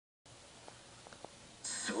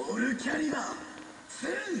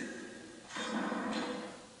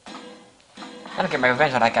I'm gonna get my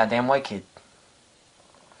revenge on that goddamn white kid.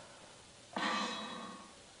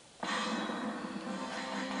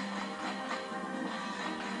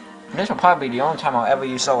 This will probably be the only time I'll ever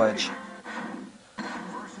use Soul Edge.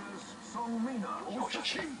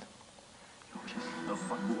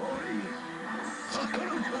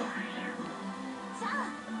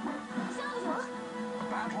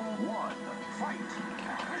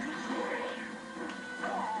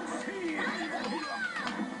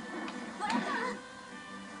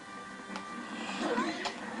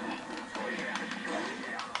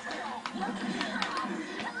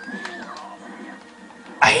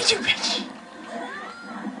 I hate you, bitch!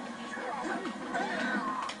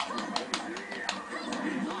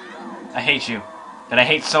 I hate you. But I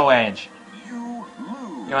hate Soul Edge. You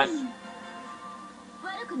know what?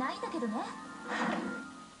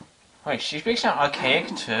 Wait, she speaks an archaic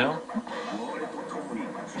too?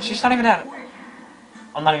 She's not even that.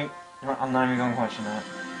 I'm not even going to question that.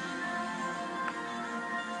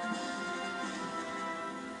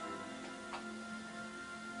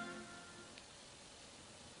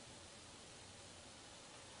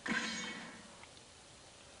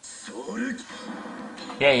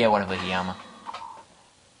 Yeah, whatever, Hiyama.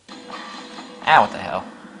 Ah, what the hell.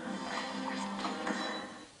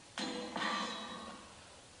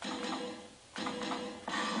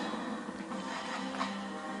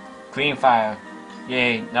 Green fire.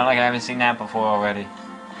 Yay, not like I haven't seen that before already.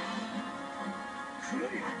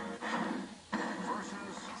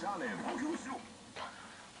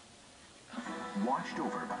 Watched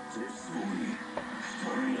over by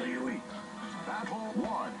Battle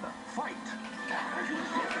 1. Fight!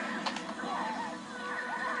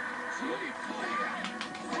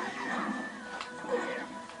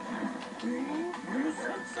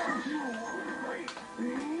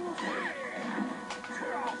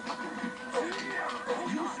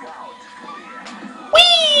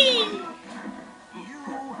 Whee! You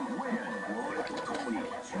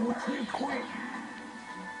win!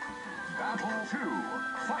 Battle 2.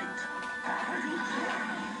 Fight!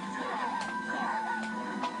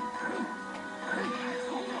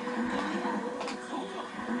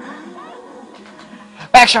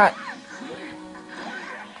 Backshot!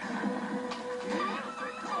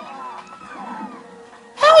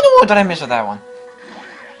 How in the world did I miss with that one?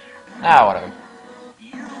 Ah, whatever.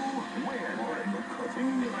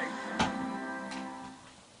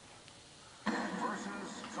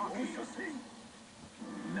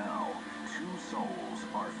 Now, two souls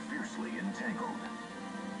are fiercely entangled.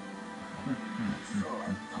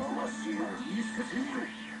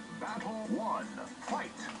 Battle 1.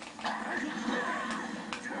 Fight!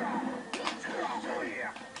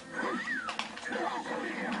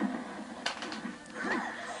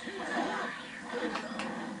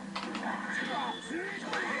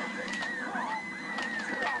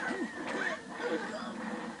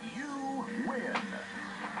 You win!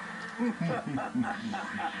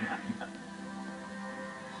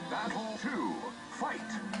 Battle 2.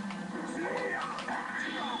 Fight!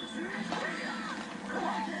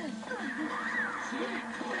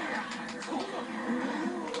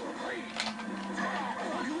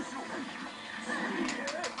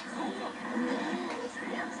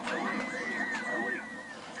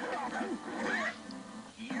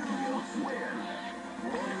 You win!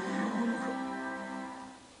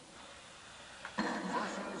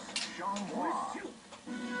 Versus Xianghua.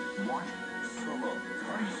 Watch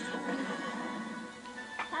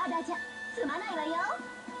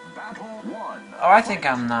Battle 1. Oh, I think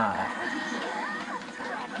I'm not.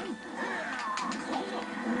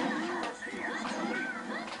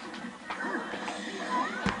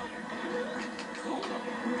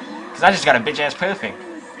 Cause I just got a bitch ass perfect.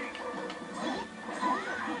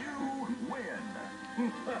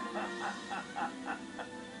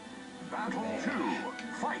 Battle 2.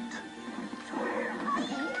 Fight!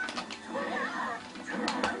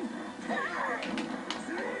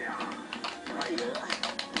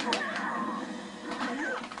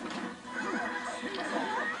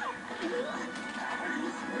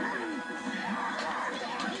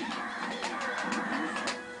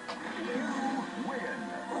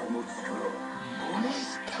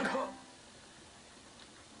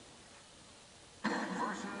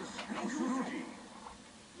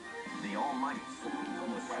 The Almighty.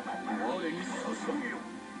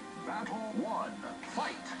 Battle 1.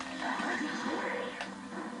 Fight!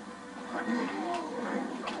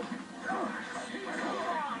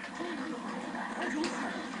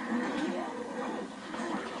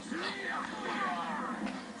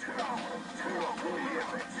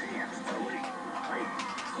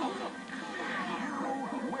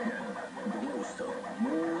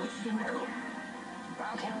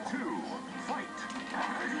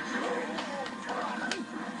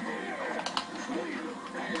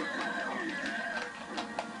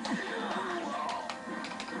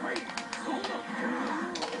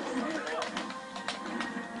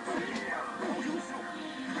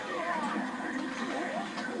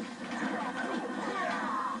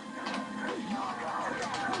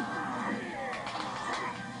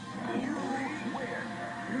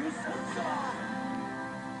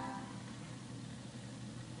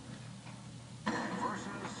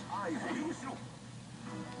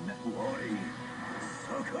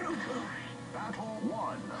 Battle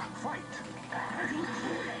 1. Fight.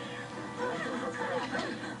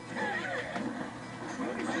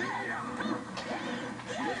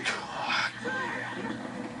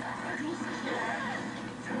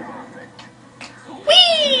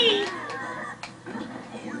 Whee!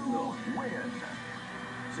 You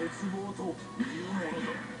win.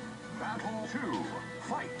 Battle 2.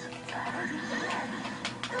 Fight.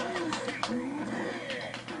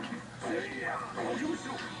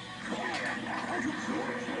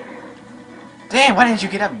 Damn, why didn't you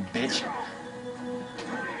get up, you bitch?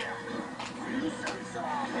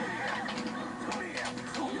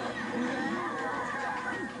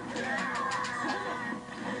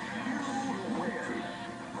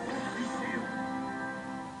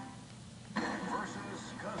 Versus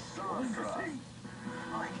Cassandra.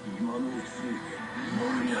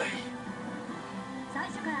 最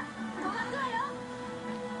初から止まったわよ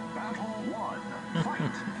Battle 1.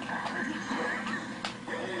 Fight.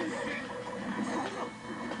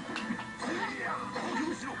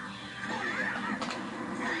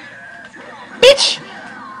 Bitch!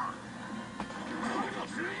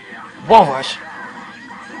 Won't rush.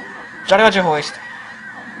 Johnny, what's your hoist?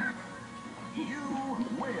 You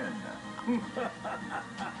win.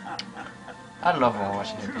 I love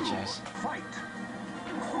Overwatch and bitch ass. Fight.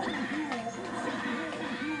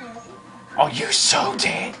 Oh, you so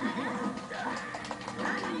dead!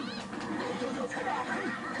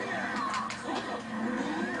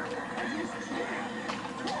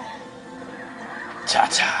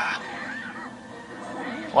 Ta-ta!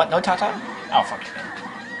 What? No ta-ta? Oh, fuck you.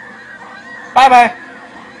 Bye-bye!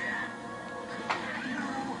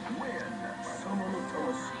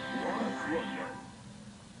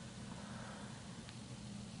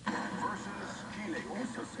 Versus Helix.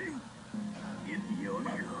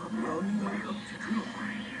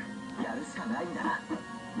 やるしかないんだ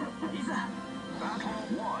いざ Battle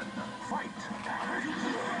 1. Fight.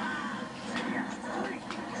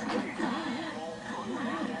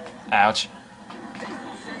 Ouch.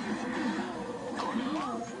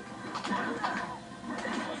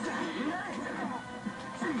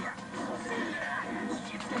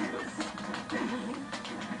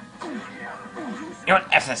 You know what?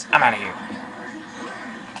 F this. I'm out of here.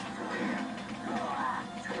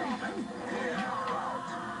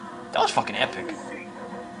 That was fucking epic.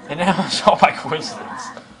 And that was all by coincidence.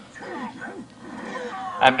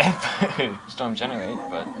 I meant Storm Generate,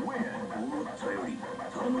 but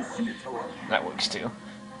that works too.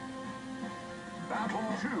 Battle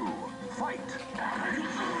 2. Fight.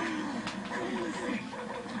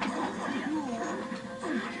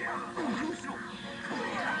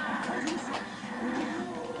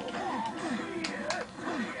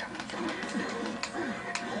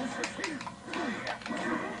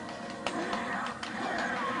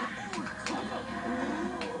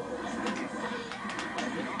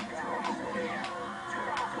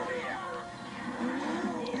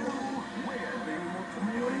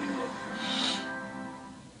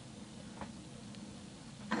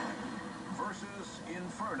 Versus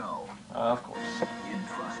Inferno. Of course.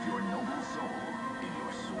 Entrust your noble soul in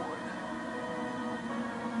your sword.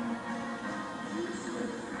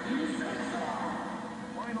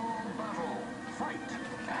 Final battle. Fight.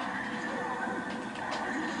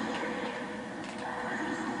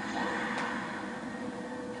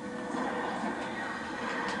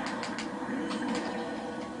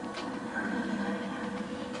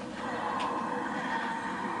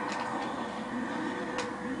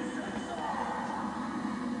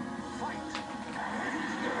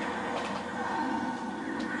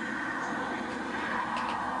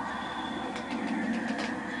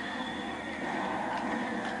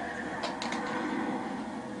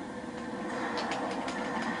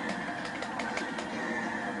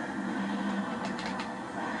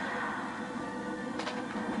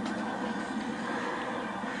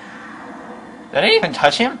 Did I even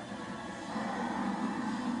touch him?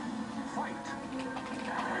 Fight.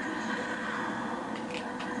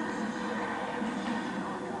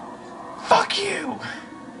 Fuck you!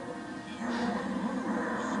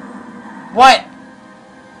 What?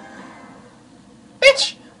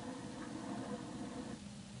 Bitch!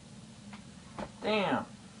 Damn.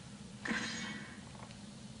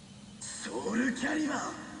 ソウルキャリバー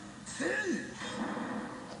セル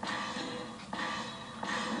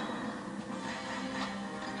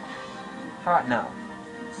How about now?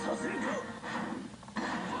 させるか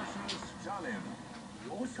Versus Talim.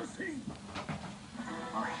 容赦せい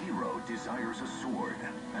A hero desires a sword,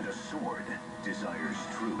 and a sword desires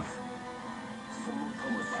truth. その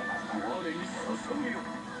魂我に捧げよ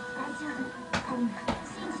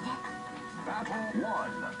Battle 1.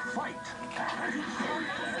 Fight.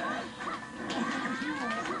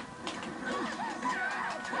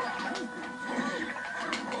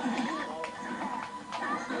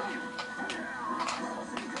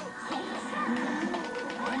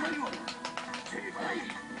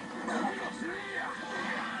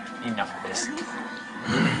 Enough of this.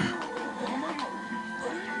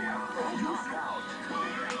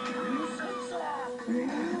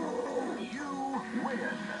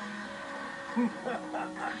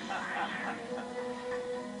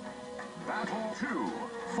 Battle 2,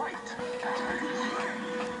 fight!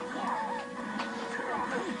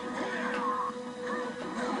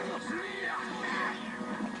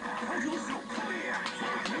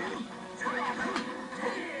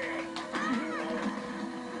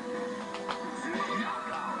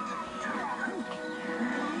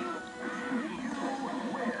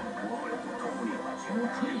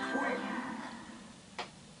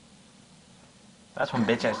 That's one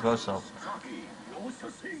bitch ass ghost soul.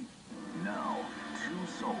 Now, two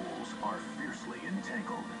souls are fiercely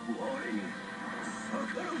entangled.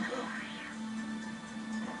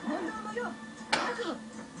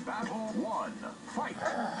 Battle 1, fight!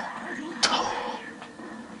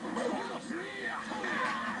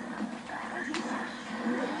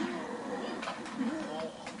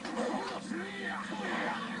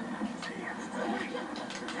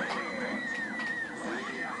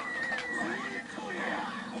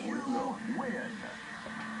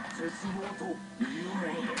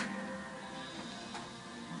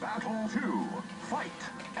 Battle 2, fight!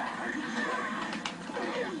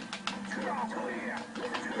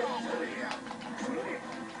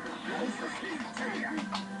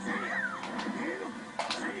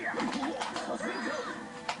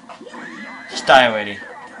 Just die already.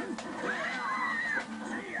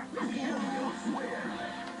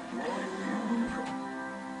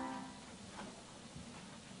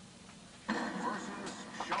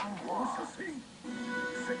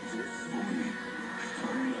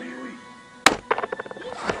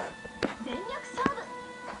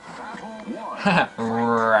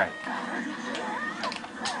 Right.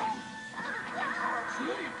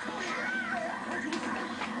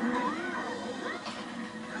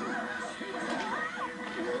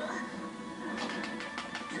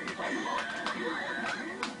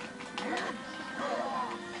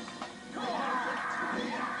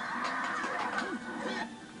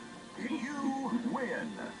 You win!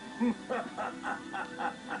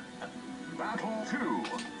 Battle 2,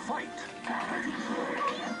 fight!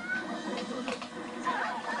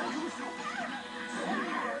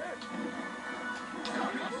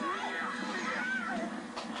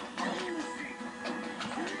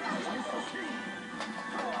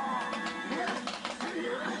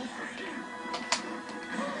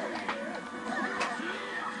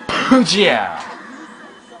 Yeah.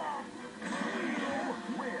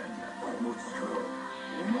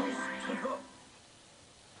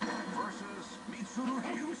 Versus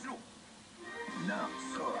Mitsurugi. Now,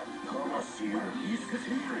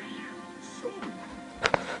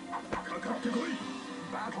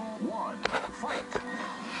 Battle 1, fight!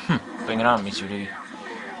 Bring it on, Mitsurugi.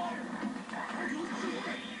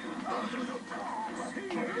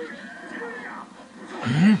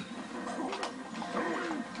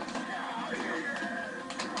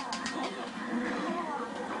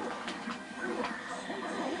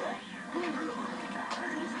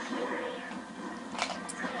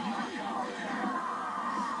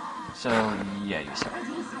 So, yeah, you said.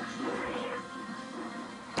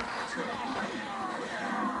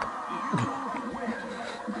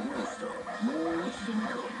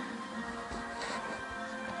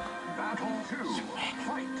 Battle 2,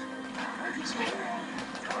 fight!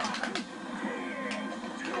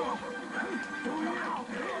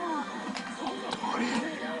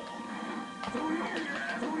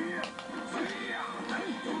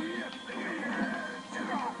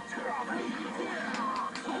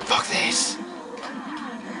 Fuck this!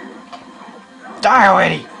 Die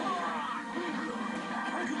already!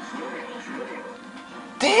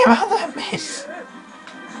 Damn, how did I miss?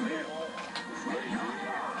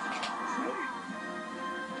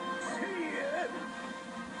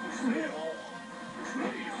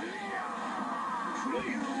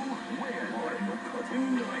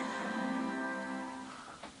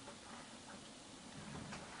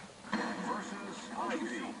 Versus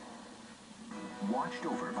Ivy. Watched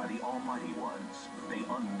over by the Almighty Ones, they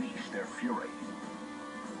unleash their fury.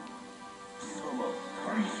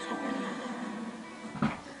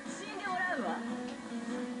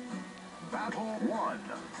 Battle 1,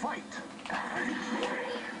 fight!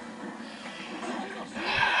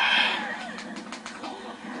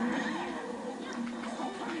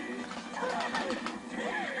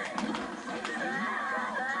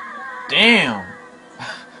 Damn!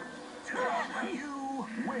 You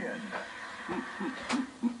win!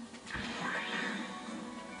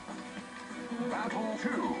 Battle 2,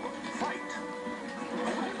 fight!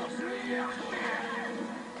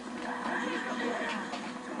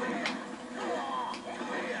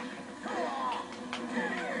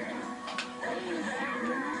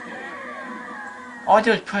 All I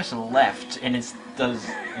do is press left, and it does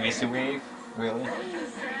Missy Wave? Really?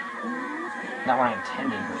 Not what I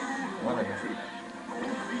intended, but whatever.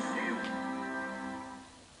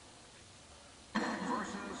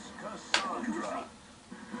 Versus Cassandra.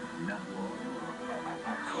 Now,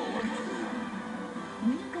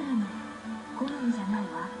 見るからに好みじゃない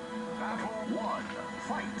わ。 battle one.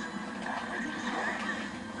 Fight.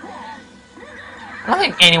 I don't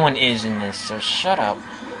think anyone is in this, so shut up.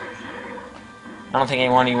 I don't think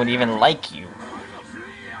anyone would even like you.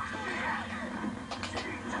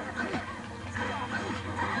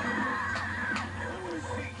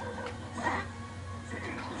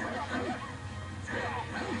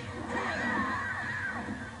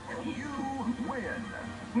 You win.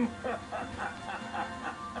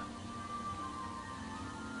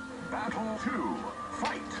 Battle two.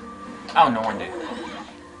 Fight. Oh, no one did.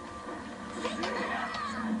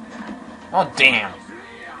 Oh, damn.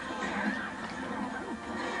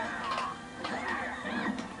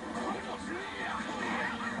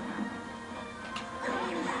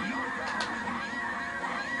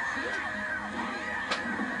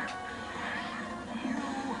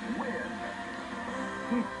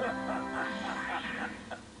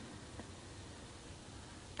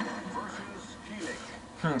 Versus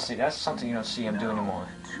healing. See, that's something you don't see him do anymore.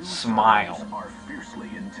 Smile. Two are fiercely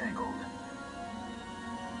entangled.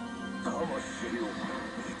 魂を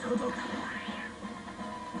いただく。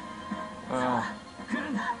 Well,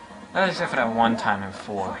 that was except for that one time in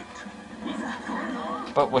 4.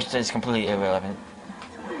 But which is completely irrelevant.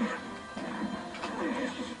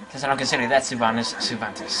 Because I don't consider that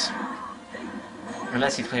Cervantes.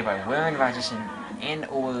 Unless he's played by Warren Rogerson and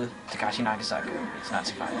or Takashi Nagasaka. It's not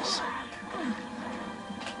Cervantes.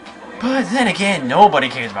 But then again, nobody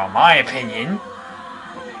cares about my opinion.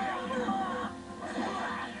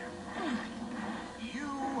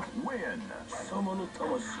 You win. 貴様の魂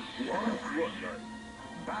悪くはない。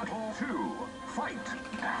 Battle two. Fight.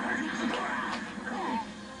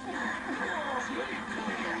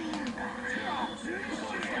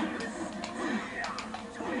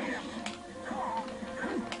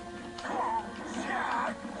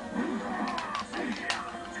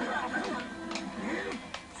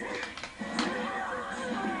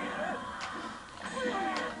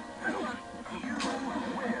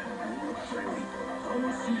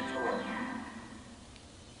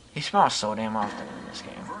 He smiles so damn often in this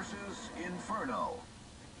game. Versus Inferno.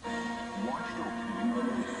 Watch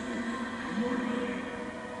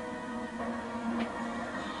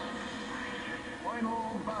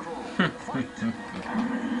Final battle. Fight.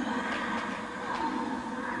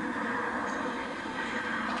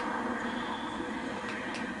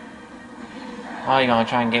 Oh, you're gonna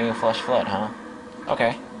try and give me a flush flood, huh?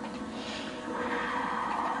 Okay.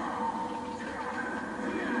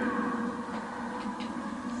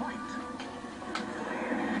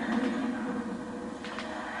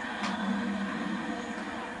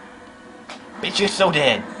 Bitch, you're so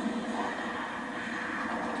dead.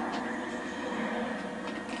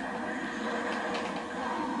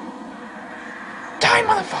 Die,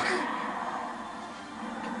 motherfucker!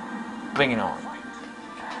 Bring it on.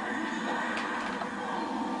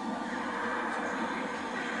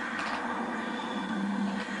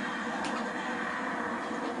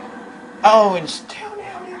 Oh, and still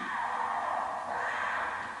nailed him.